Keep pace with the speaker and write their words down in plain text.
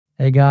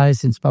Hey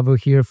guys, it's Pablo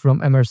here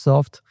from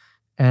Emersoft,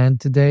 and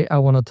today I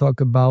want to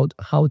talk about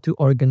how to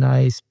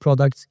organize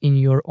products in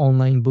your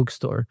online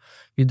bookstore.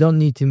 You don't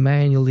need to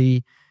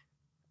manually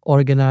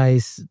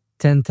organize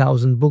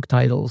 10,000 book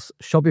titles.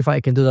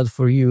 Shopify can do that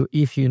for you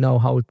if you know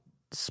how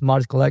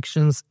smart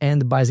collections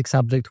and BISAC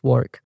subject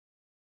work.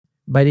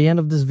 By the end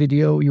of this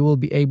video, you will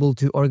be able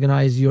to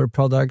organize your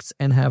products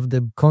and have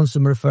the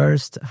consumer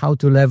first, how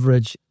to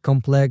leverage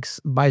complex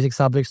BISAC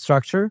subject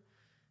structure,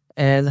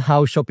 and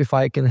how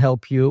Shopify can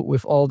help you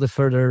with all the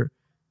further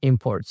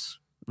imports.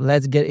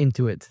 Let's get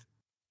into it.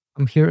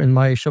 I'm here in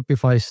my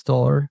Shopify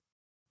store,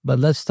 but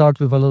let's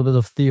start with a little bit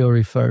of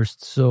theory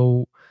first.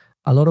 So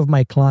a lot of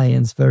my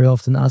clients very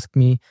often ask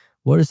me,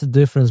 what is the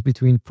difference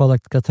between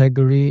product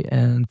category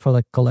and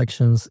product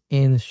collections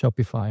in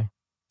Shopify?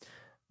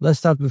 Let's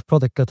start with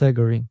product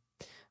category.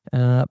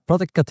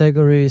 Product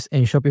categories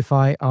in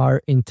Shopify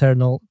are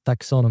internal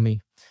taxonomy.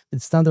 It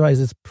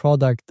standardizes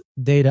product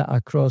data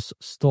across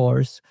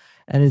stores,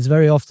 and it's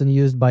very often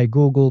used by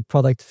Google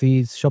product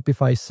feeds,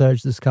 Shopify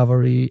search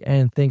discovery,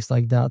 and things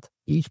like that.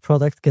 Each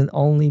product can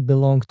only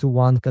belong to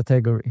one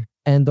category,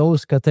 and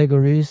those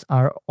categories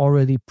are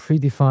already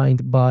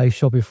predefined by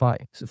Shopify.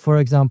 So for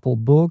example,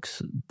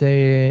 books,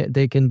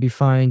 they can be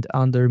found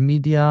under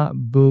media,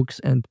 books,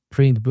 and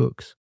print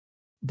books.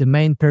 The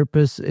main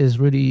purpose is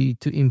really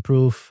to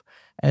improve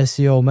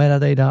SEO,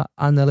 metadata,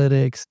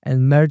 analytics,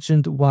 and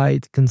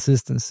merchant-wide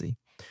consistency.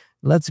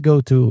 Let's go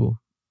to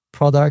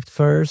product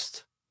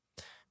first.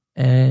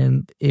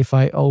 And if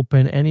I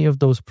open any of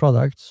those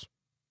products,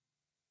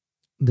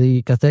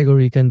 the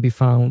category can be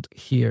found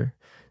here.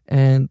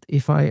 And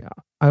if I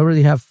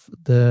already have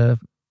the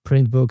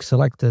print book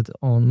selected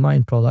on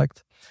my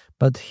product,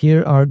 but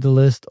here are the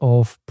list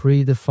of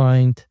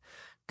predefined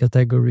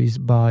categories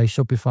by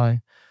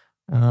Shopify.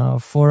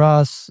 For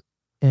us,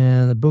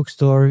 in the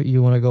bookstore,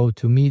 you want to go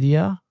to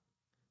media,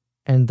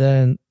 and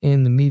then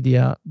in the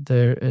media,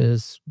 there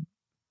is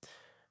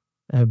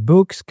a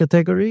books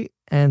category,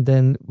 and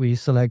then we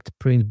select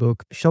print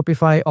book.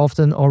 Shopify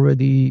often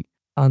already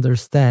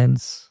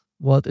understands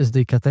what is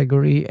the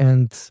category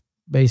and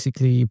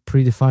basically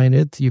predefine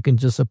it. You can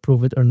just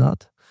approve it or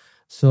not.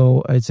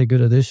 So it's a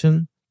good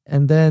addition.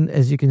 And then,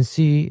 as you can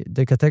see,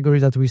 the category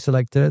that we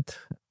selected,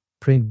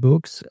 print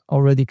books,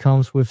 already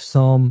comes with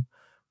some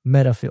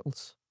meta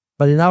fields.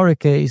 But in our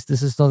case,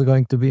 this is not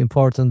going to be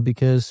important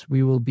because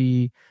we will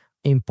be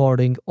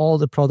importing all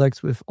the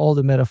products with all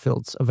the meta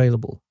fields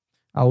available.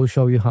 I will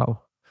show you how.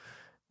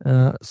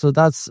 So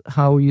that's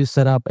how you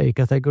set up a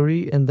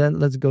category. And then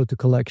let's go to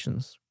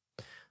collections.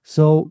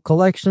 So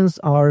collections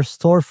are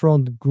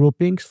storefront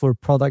groupings for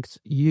products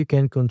you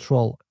can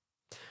control.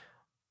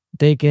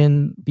 They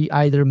can be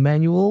either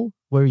manual,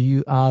 where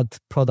you add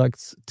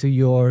products to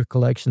your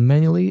collection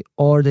manually,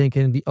 or they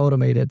can be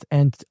automated.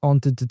 And on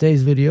to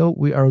today's video,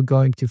 we are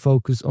going to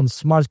focus on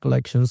smart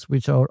collections,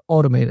 which are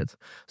automated.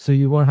 So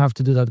you won't have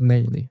to do that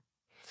manually.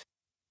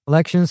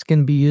 Collections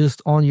can be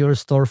used on your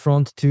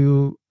storefront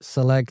to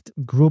select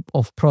group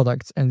of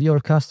products, and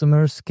your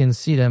customers can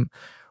see them.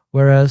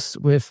 Whereas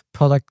with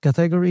product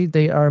category,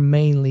 they are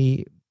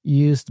mainly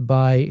used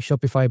by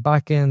Shopify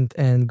backend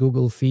and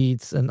Google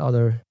Feeds and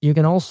other. You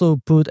can also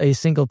put a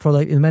single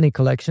product in many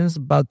collections,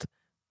 but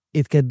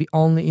it can be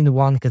only in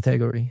one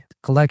category.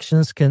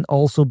 Collections can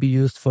also be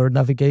used for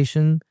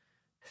navigation,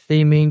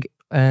 theming,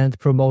 and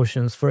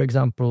promotions. For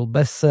example,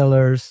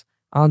 bestsellers,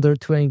 under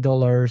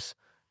 $20,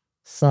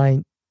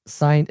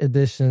 signed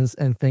editions,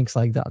 and things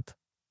like that.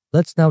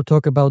 Let's now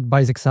talk about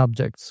BISAC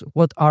subjects.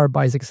 What are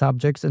BISAC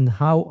subjects and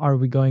how are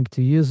we going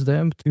to use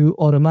them to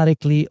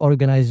automatically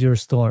organize your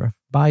store?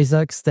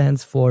 BISAC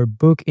stands for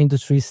Book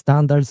Industry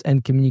Standards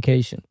and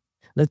Communication.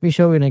 Let me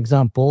show you an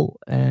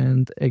example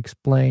and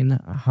explain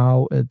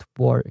how it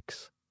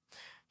works.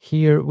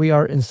 Here we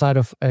are inside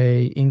of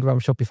a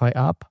Ingram Shopify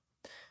app.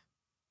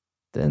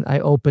 Then I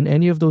open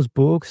any of those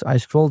books, I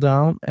scroll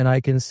down, and I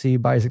can see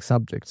BISAC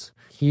subjects.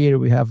 Here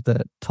we have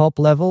the top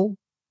level,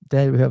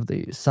 then we have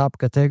the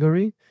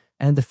subcategory,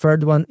 and the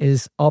third one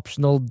is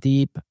optional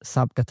deep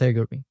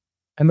subcategory.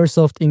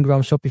 Emersoft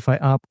Ingram Shopify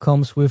app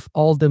comes with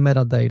all the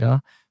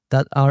metadata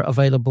that are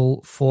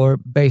available for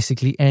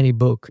basically any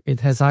book. It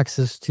has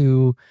access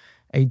to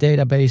a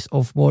database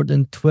of more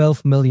than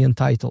 12 million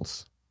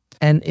titles.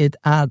 And it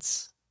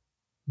adds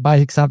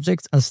BISAC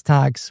subjects as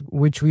tags,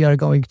 which we are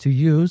going to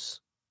use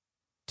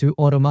to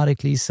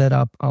automatically set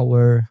up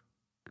our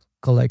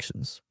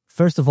collections.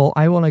 First of all,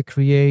 I want to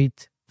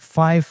create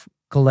 5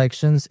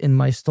 collections in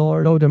my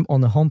store, load them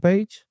on the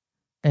homepage,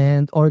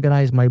 and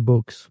organize my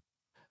books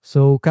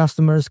so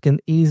customers can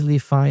easily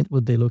find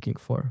what they're looking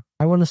for.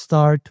 I want to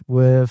start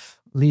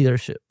with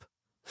leadership.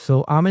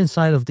 So I'm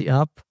inside of the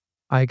app.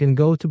 I can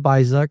go to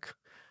BISAC,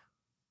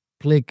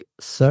 click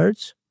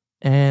search,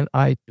 and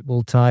I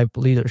will type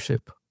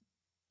leadership.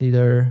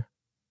 Leadership.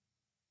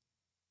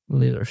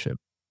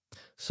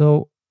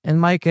 So in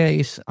my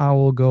case, I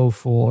will go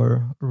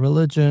for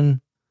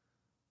religion,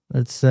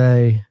 let's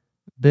say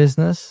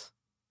business,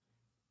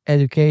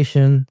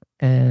 education,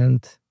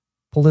 and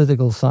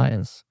political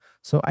science.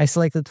 So I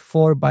selected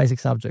 4 basic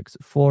subjects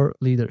for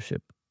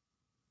leadership.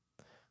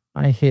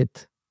 I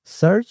hit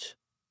search,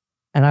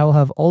 and I will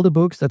have all the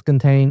books that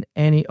contain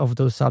any of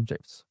those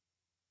subjects.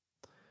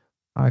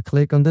 I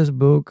click on this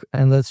book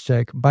and let's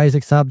check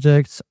basic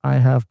subjects. I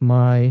have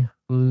my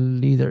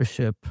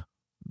leadership.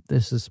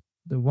 This is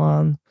the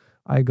one.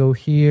 I go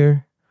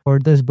here. For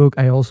this book,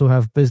 I also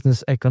have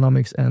business,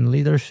 economics, and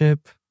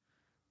leadership.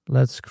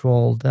 Let's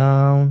scroll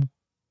down.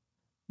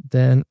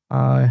 Then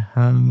I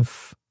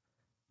have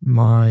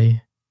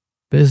my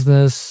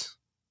business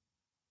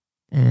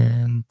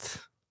and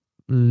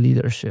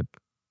leadership.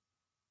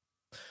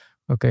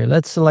 Okay,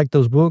 let's select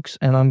those books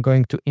and I'm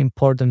going to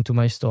import them to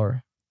my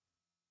store.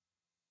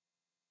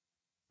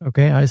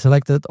 Okay, I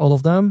selected all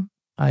of them.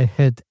 I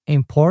hit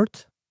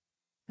import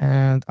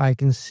and I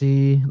can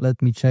see,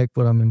 let me check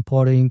what I'm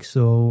importing.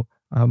 So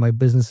I have my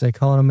business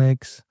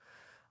economics.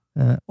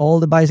 All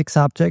the basic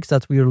subjects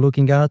that we are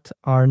looking at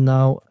are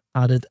now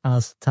added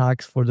as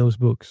tags for those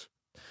books.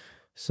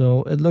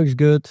 So it looks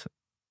good.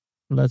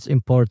 Let's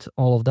import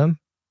all of them.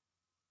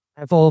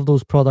 I have all of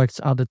those products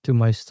added to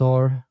my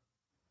store.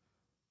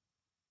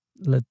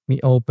 Let me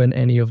open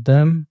any of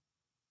them.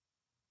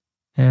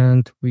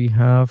 And we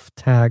have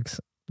tags,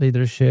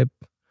 leadership,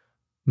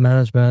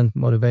 management,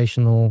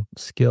 motivational,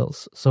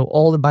 skills. So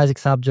all the basic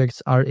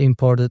subjects are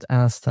imported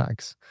as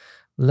tags.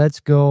 Let's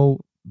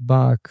go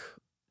back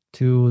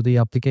to the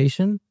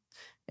application.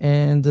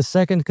 And the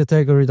second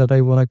category that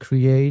I want to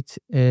create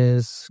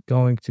is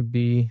going to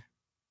be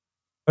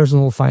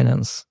personal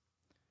finance.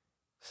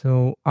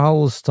 So I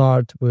will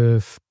start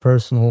with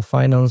personal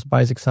finance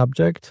basic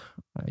subject.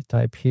 I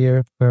type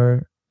here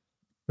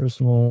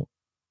personal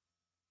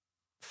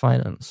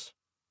finance,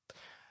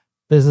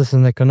 business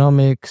and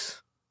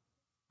economics,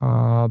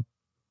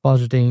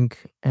 budgeting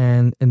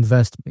and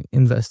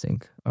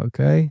investing.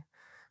 Okay,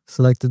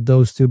 selected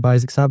those 2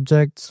 basic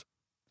subjects.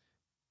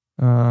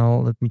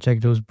 Let me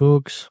check those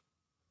books.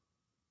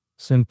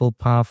 Simple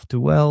Path to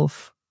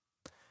Wealth,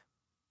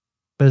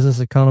 business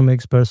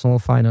economics, personal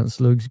finance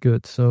looks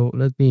good. So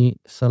let me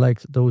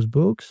select those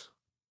books.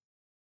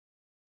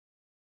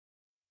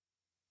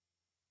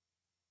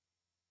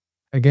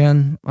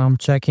 Again, I'm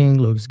checking,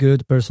 looks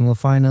good. Personal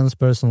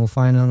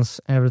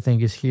finance,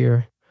 everything is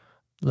here.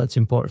 Let's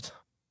import.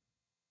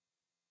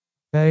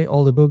 Okay,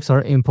 all the books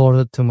are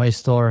imported to my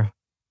store.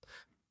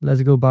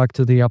 Let's go back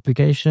to the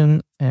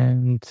application.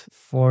 And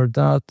for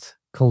that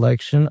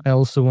collection, I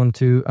also want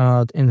to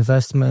add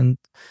investment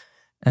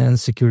and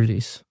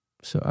securities.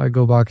 So I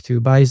go back to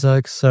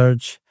BISAC,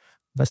 search,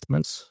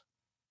 investments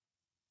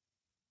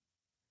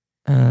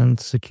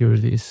and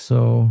securities.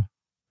 So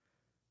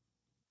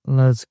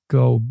let's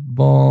go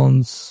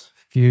bonds,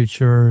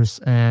 futures,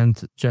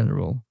 and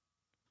general.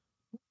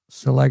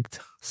 Select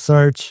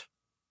search.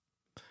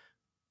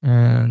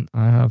 And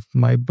I have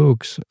my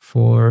books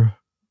for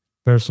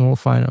personal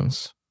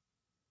finance.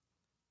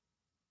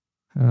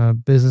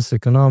 Business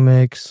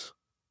economics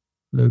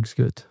looks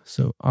good.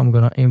 So I'm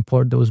going to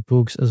import those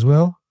books as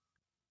well.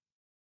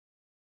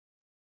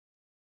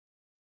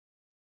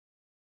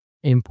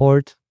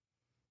 Import.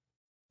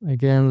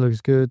 Again, looks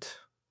good.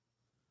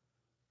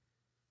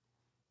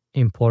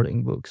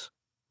 Importing books.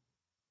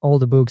 All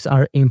the books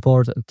are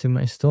imported to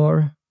my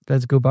store.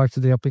 Let's go back to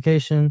the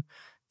application.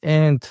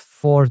 And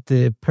for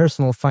the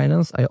personal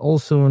finance, I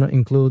also want to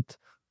include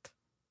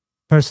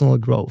personal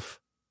growth.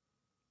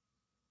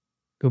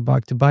 Go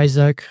back to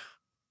BISAC,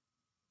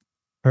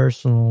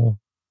 personal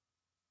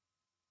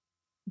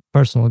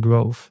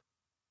growth.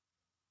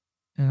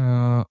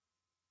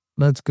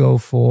 Let's go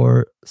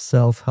for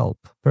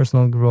self-help,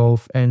 personal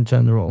growth, and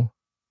general.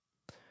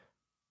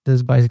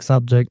 This basic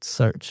subject,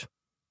 search.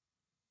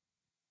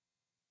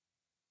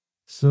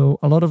 So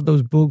a lot of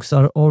those books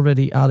are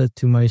already added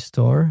to my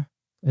store,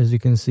 as you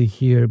can see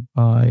here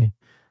by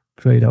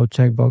grayed out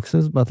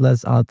checkboxes, but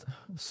let's add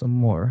some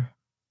more.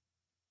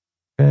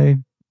 Okay,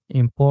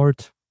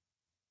 import.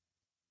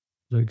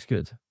 Looks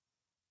good.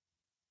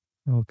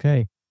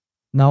 Okay.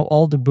 Now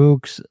all the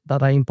books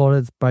that I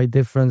imported by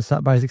different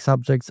basic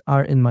subjects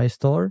are in my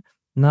store.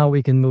 Now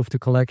we can move to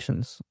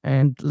collections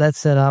and let's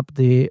set up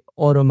the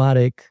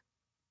automatic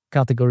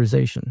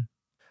categorization.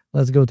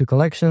 Let's go to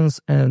collections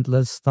and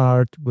let's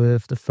start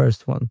with the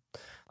first one.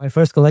 My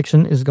first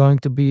collection is going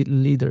to be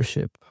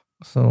leadership.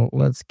 So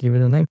let's give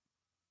it a name,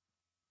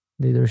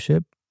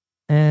 leadership.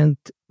 And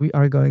we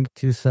are going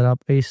to set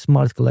up a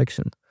smart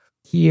collection.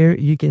 Here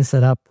you can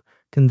set up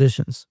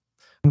conditions.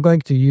 I'm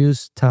going to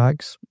use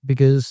tags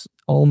because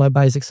all my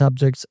basic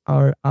subjects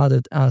are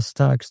added as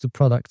tags to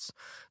products.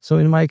 So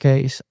in my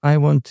case, I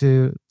want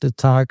the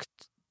tag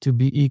to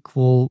be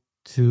equal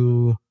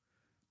to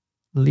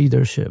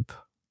leadership.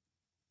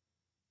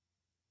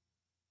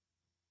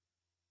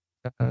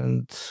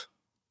 And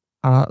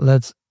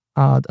let's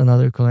add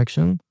another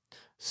collection.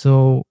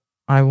 So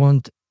I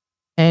want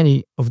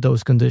any of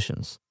those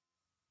conditions.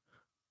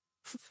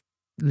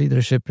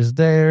 Leadership is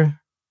there.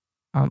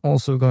 I'm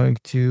also going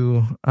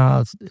to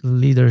add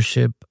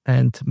leadership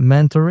and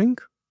mentoring.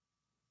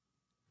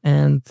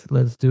 And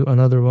let's do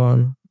another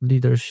one,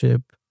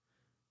 leadership,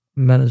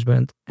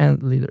 management,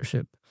 and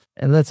leadership.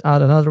 And let's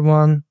add another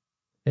one,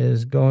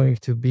 is going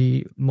to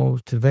be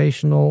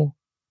motivational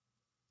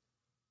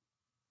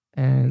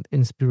and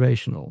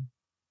inspirational.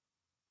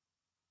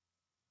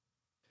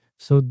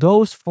 So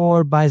those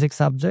 4 basic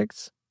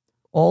subjects,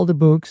 all the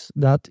books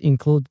that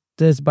include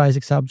this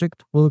basic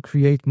subject will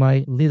create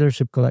my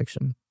leadership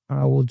collection.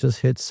 I will just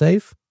hit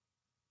save.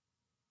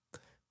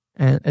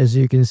 And as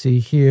you can see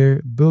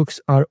here, books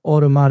are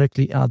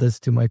automatically added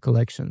to my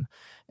collection.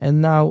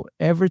 And now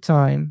every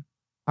time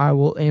I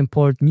will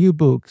import new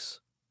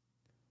books,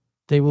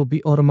 they will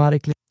be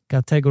automatically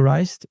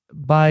categorized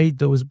by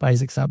those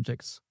basic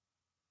subjects.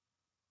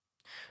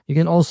 You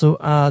can also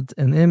add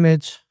an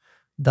image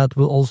that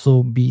will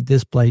also be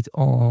displayed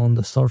on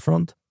the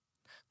storefront.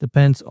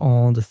 Depends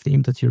on the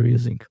theme that you're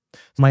using.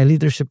 My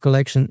leadership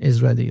collection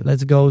is ready.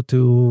 Let's go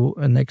to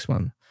the next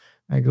one.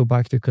 I go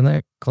back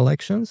to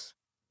collections.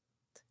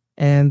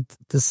 And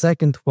the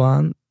second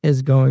one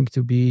is going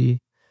to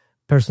be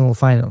personal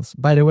finance.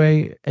 By the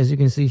way, as you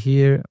can see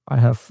here, I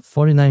have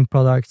 49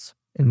 products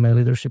in my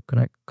leadership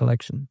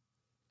collection.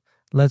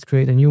 Let's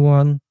create a new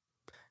one,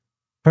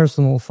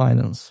 personal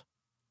finance.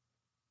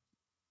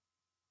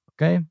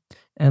 Okay,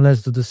 and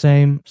let's do the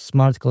same,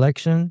 smart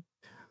collection.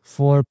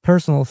 For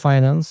personal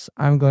finance,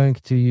 I'm going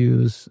to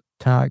use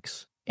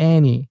tags,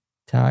 any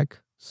tag.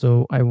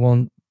 So I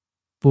want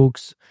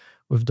books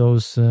with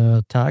those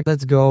tags.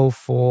 Let's go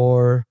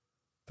for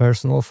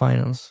personal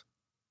finance.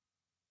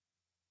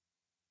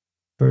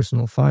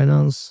 Personal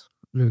finance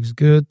looks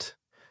good.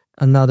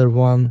 Another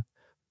one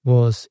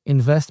was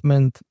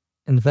investments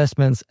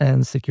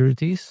and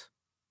securities.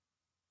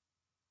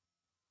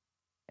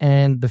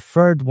 And the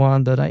third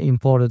one that I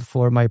imported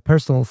for my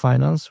personal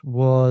finance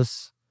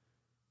was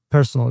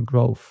personal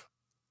growth.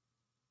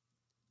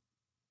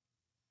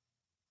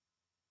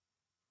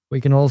 We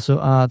can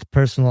also add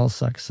personal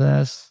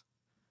success.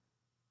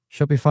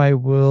 Shopify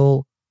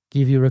will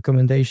give you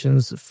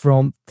recommendations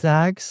from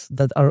tags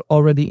that are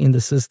already in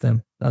the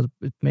system. That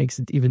it makes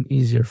it even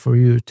easier for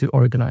you to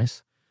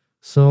organize.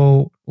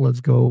 So let's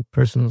go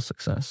personal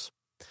success.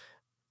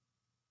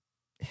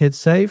 Hit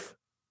save.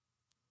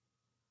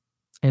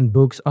 And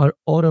books are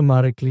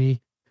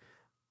automatically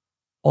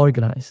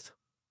organized.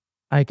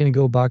 I can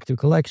go back to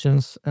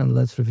collections and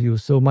let's review.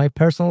 So my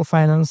personal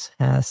finance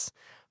has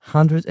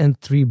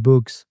 103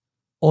 books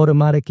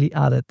automatically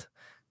added,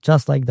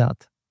 just like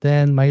that.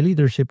 Then my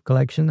leadership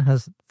collection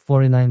has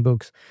 49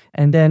 books.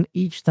 And then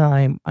each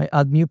time I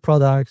add new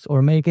products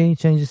or make any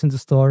changes in the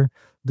store,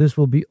 this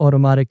will be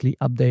automatically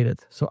updated.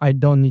 So I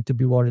don't need to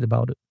be worried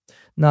about it.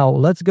 Now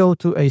let's go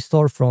to a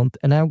storefront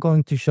and I'm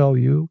going to show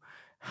you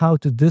how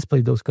to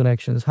display those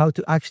collections, how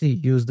to actually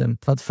use them.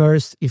 But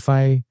first, if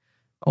I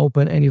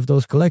open any of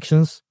those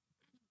collections,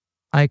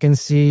 I can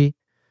see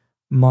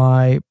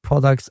my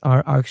products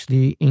are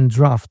actually in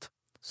draft.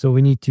 So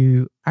we need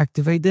to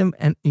activate them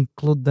and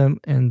include them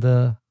in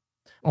the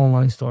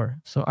online store.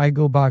 So I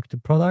go back to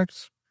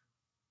products.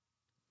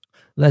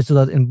 Let's do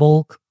that in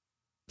bulk.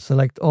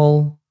 Select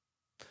all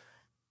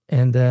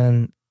and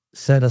then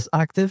set as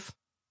active.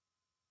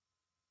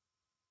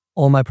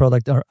 All my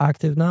products are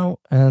active now.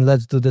 And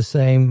let's do the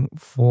same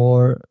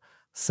for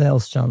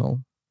sales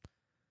channel.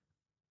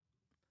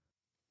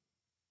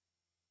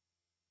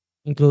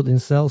 Include in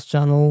sales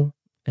channel,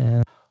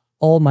 and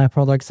all my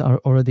products are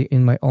already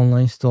in my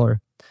online store.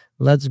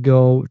 Let's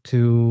go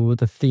to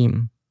the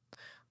theme.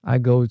 I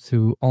go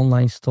to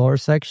online store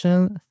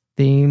section,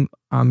 theme.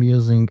 I'm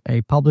using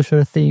a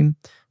publisher theme.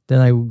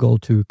 Then I will go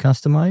to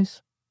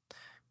customize.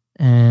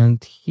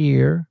 And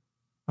here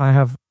I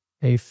have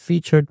a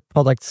featured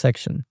product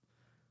section.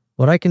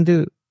 What I can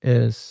do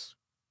is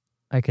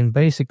I can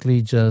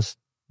basically just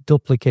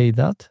duplicate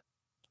that.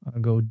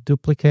 I'll go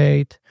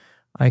duplicate.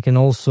 I can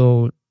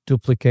also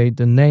duplicate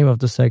the name of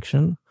the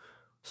section.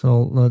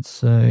 So let's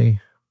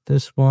say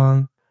this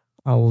one.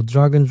 I will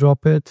drag and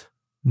drop it,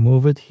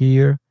 move it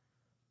here,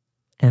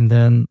 and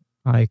then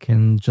I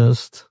can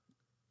just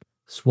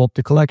swap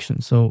the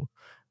collection. So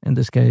in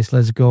this case,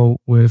 let's go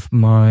with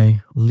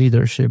my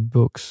leadership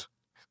books.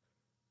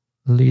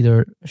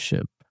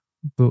 Leadership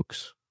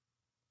books.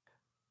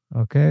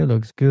 Okay,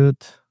 looks good.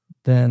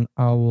 Then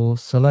I will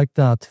select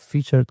that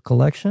featured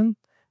collection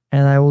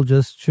and I will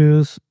just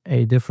choose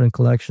a different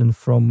collection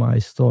from my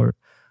store.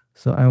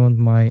 So I want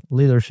my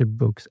leadership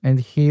books. And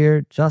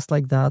here, just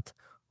like that,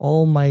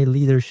 all my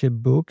leadership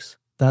books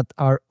that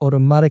are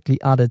automatically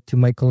added to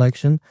my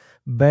collection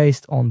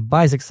based on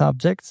basic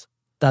subjects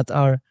that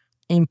are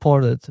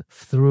imported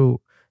through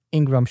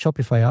Ingram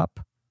Shopify app.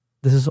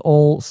 This is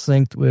all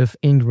synced with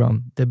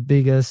Ingram, the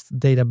biggest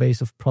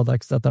database of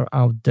products that are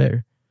out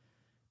there,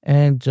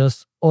 and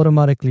just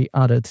automatically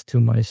added to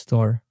my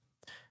store.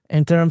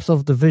 In terms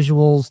of the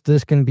visuals,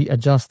 this can be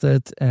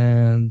adjusted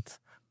and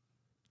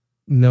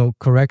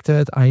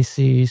corrected. I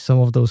see some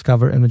of those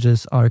cover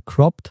images are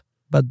cropped,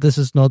 but this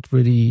is not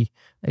really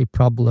a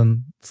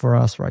problem for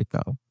us right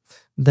now.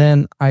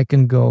 Then I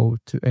can go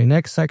to a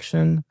next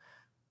section.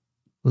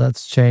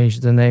 Let's change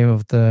the name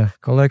of the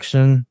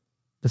collection.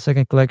 The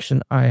second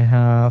collection I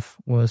have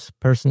was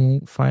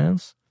personal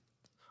finance.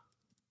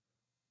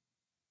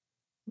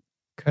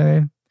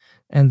 Okay.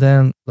 And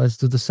then let's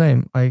do the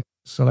same. I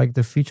select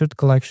the featured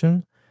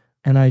collection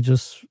and I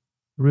just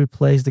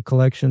replace the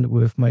collection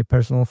with my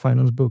personal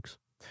finance books.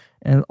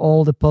 And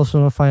all the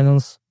personal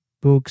finance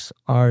books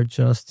are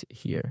just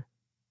here.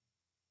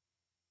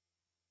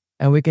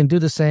 And we can do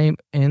the same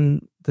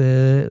in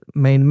the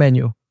main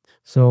menu.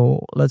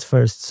 So let's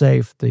first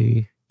save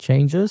the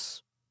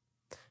changes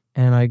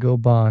and I go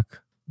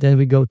back. Then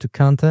we go to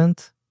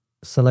content,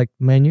 select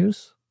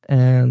menus,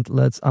 and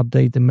let's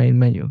update the main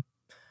menu.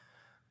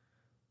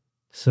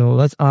 So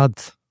let's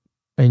add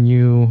a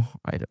new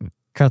item,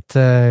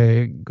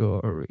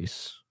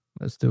 categories.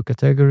 Let's do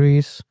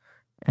categories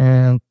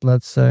and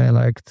let's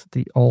select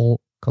the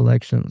all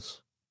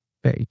collections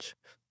page.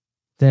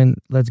 Then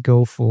let's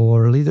go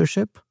for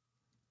leadership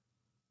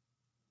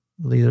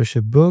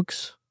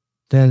books.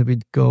 Then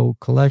we'd go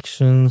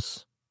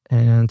collections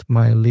and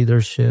my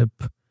leadership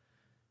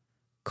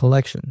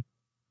collection.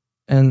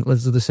 And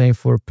let's do the same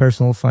for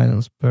personal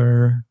finance,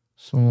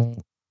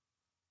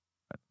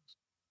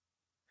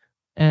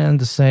 and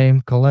the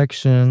same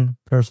collection,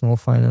 personal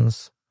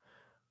finance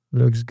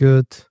looks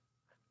good.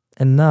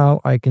 And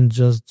now I can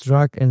just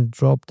drag and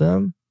drop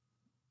them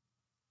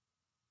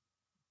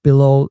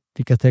below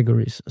the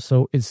categories.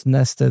 So it's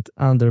nested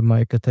under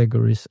my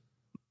categories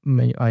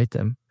menu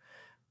item.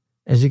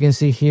 As you can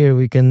see here,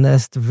 we can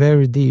nest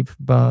very deep,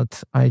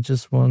 but I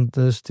just want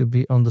this to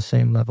be on the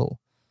same level.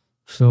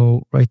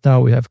 So right now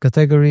we have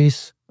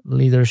categories,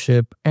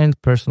 leadership, and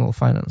personal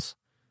finance.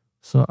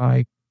 So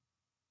I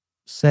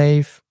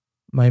save,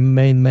 my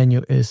main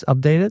menu is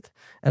updated,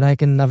 and I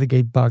can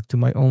navigate back to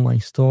my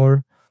online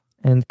store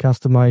and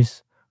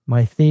customize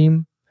my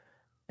theme.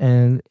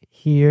 And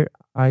here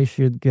I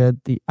should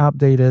get the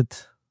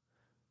updated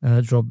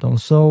drop down.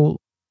 So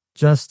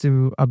just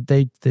to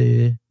update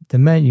the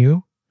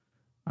menu,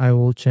 I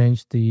will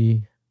change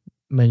the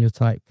menu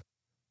type.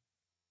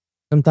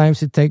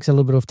 Sometimes it takes a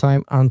little bit of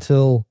time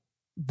until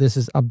this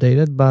is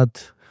updated,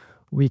 but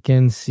we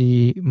can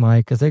see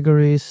my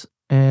categories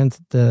and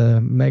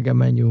the mega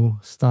menu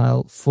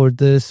style for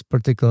this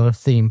particular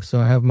theme. So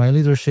I have my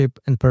leadership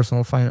and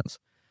personal finance.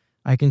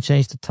 I can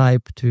change the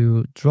type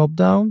to drop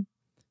down,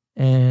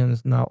 and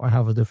now I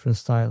have a different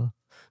style.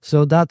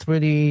 So that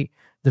really,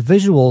 the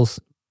visuals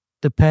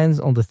depends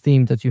on the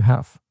theme that you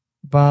have,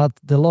 but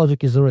the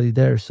logic is already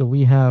there. So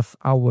we have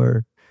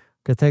our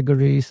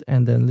categories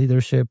and then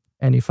leadership.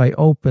 And if I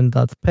open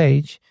that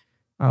page,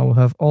 I will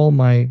have all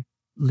my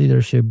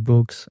leadership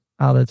books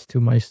added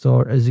to my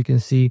store. As you can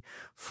see,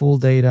 full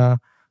data,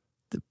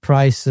 the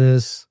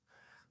prices,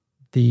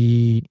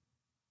 the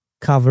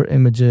cover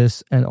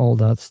images, and all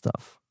that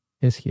stuff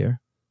is here.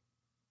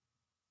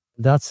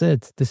 That's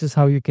it. This is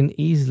how you can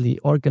easily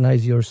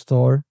organize your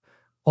store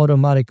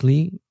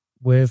automatically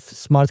with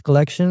smart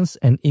collections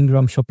and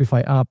Ingram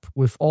Shopify app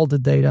with all the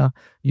data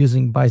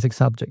using BISAC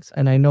subjects.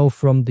 And I know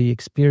from the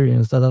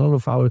experience that a lot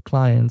of our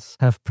clients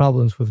have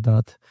problems with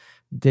that.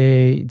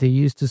 They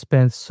used to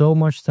spend so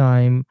much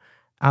time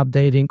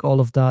updating all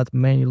of that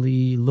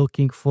manually,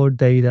 looking for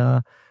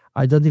data.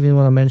 I don't even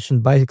want to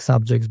mention BISAC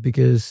subjects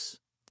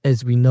because,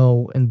 as we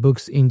know, in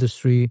books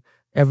industry,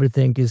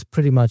 everything is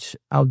pretty much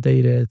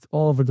outdated,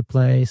 all over the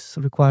place,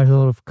 requires a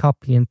lot of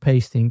copy and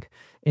pasting.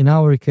 In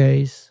our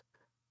case,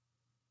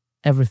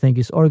 everything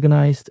is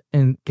organized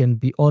and can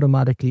be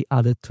automatically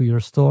added to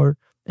your store.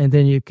 And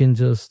then you can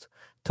just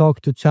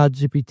talk to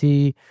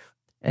ChatGPT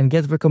and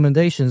get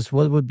recommendations.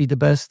 What would be the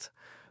best?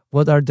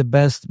 What are the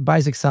best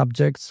BISAC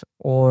subjects,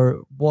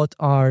 or what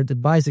are the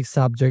BISAC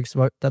subjects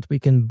that we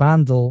can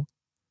bundle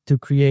to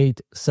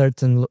create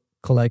certain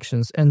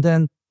collections, and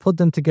then put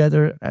them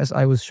together as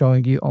I was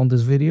showing you on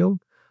this video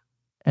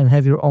and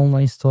have your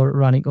online store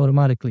running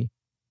automatically.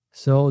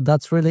 So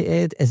that's really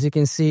it. As you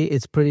can see,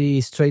 it's pretty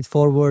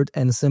straightforward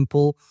and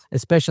simple,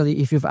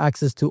 especially if you have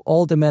access to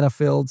all the meta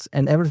fields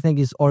and everything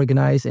is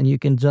organized and you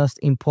can just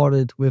import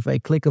it with a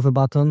click of a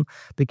button.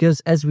 Because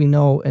as we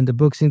know, in the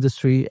books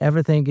industry,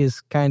 everything is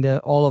kind of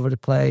all over the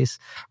place,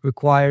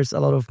 requires a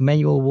lot of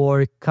manual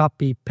work,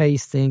 copy,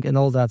 pasting, and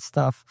all that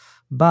stuff.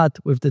 But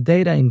with the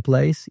data in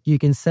place, you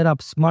can set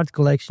up smart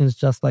collections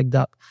just like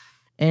that.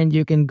 And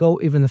you can go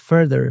even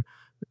further.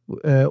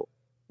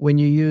 When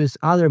you use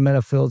other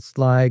meta fields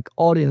like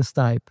audience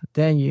type,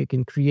 then you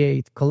can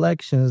create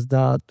collections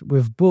that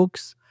with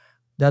books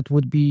that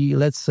would be,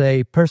 let's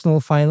say,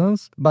 personal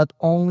finance, but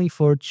only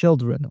for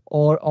children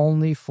or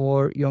only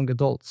for young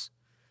adults.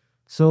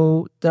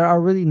 So there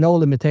are really no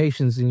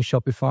limitations in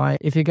Shopify.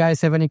 If you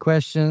guys have any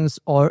questions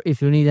or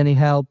if you need any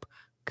help,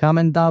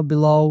 comment down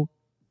below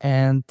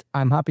and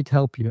I'm happy to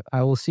help you.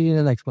 I will see you in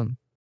the next one.